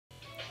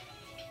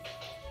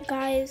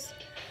Guys,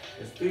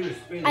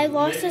 I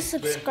lost a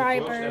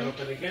subscriber.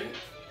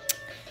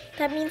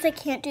 That means I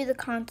can't do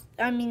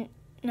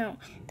no.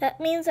 That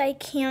means I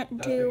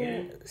can't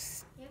do,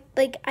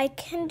 like, I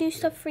can do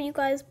stuff for you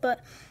guys,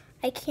 but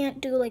I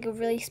can't do, like, a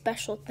really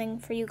special thing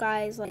for you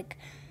guys, like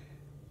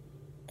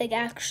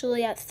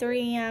actually at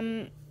 3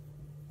 a.m.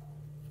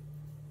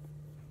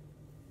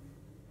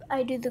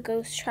 I do the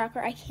ghost tracker.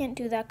 I can't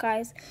do that,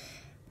 guys,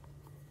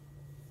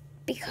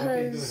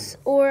 because,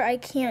 or I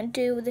can't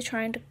do the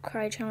trying to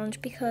cry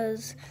challenge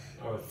because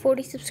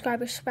 40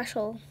 subscribers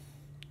special,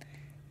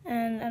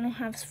 and I don't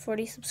have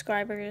 40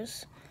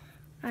 subscribers.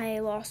 I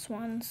lost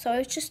one, so I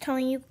was just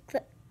telling you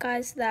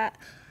guys that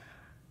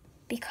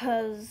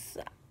because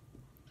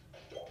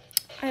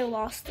I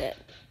lost it.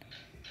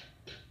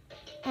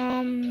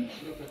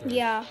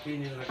 Yeah.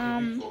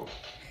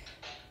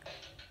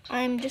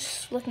 I'm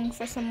just looking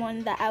for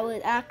someone that I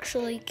would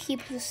actually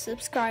keep a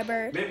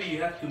subscriber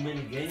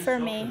for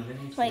me.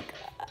 Like,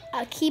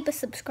 keep a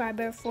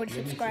subscriber, 40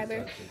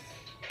 subscriber.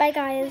 Bye,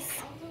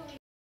 guys.